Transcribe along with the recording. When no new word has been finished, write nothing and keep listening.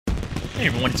Hey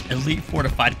everyone, it's Elite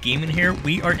Fortified Gaming here.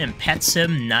 We are in Pet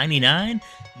Sim 99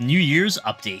 New Year's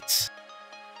updates.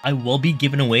 I will be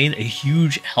giving away a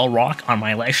huge Hell Rock on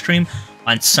my live stream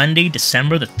on Sunday,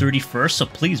 December the 31st. So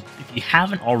please, if you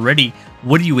haven't already,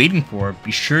 what are you waiting for?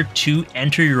 Be sure to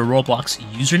enter your Roblox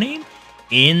username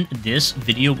in this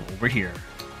video over here.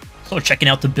 So checking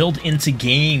out the Build Into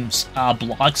Games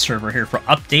blog server here for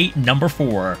update number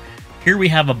 4. Here we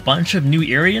have a bunch of new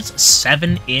areas,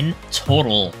 7 in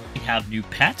total. We have new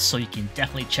pets, so you can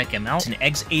definitely check them out. And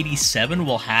eggs 87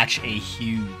 will hatch a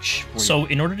huge. So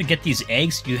in order to get these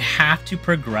eggs, you have to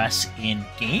progress in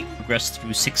game. Progress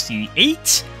through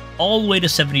 68, all the way to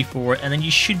 74, and then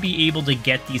you should be able to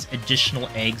get these additional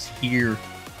eggs here.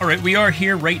 Alright, we are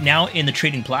here right now in the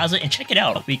Trading Plaza, and check it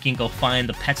out. We can go find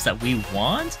the pets that we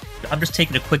want. I'm just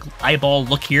taking a quick eyeball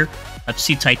look here. I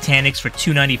see Titanics for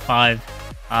 $295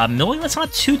 million. That's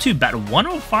not too bad.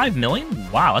 105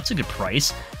 million? Wow, that's a good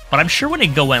price. But I'm sure when I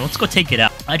go in, let's go take it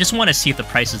out. I just want to see if the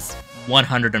price is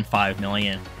 105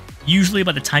 million. Usually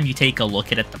by the time you take a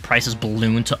look at it, the prices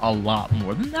balloon to a lot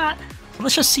more than that. So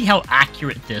let's just see how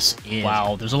accurate this is.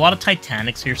 Wow, there's a lot of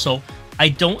Titanics here, so I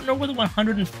don't know where the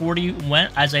 140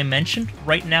 went. As I mentioned,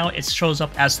 right now it shows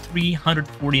up as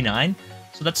 349.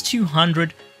 So that's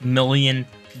 200 million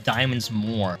diamonds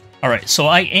more. Alright, so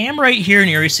I am right here in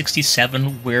Area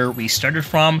 67 where we started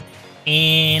from,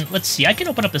 and let's see, I can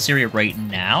open up this area right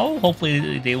now.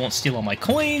 Hopefully they won't steal all my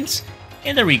coins,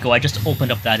 and there we go, I just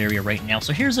opened up that area right now.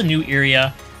 So here's a new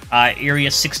area,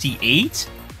 Area 68,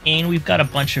 and we've got a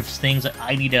bunch of things that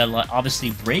I need to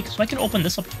obviously break, so I can open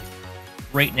this up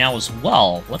right now as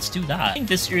well. Let's do that. I think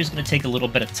this area is going to take a little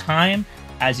bit of time.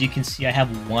 As you can see, I have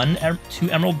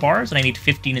 2 emerald bars, and I need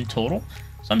 15 in total.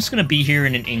 So I'm just going to be here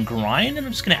in grind, and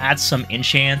I'm just going to add some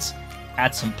enchants,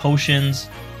 add some potions,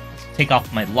 take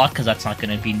off my luck because that's not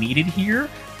going to be needed here.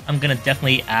 I'm going to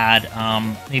definitely add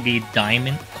maybe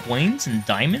diamond coins and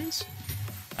diamonds.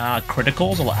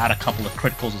 Criticals, I'll add a couple of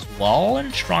criticals as well,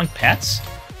 and strong pets.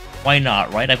 Why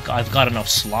not, right? I've got enough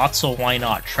slots, so why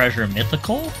not? Treasure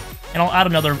mythical, and I'll add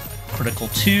another critical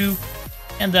too,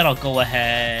 and then I'll go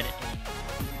ahead.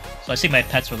 So I see my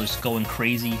pets are just going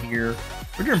crazy here.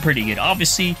 We're doing pretty good.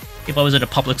 Obviously, if I was at a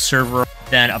public server,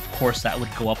 then of course that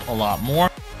would go up a lot more.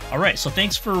 Alright, so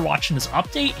thanks for watching this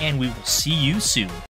update, and we will see you soon.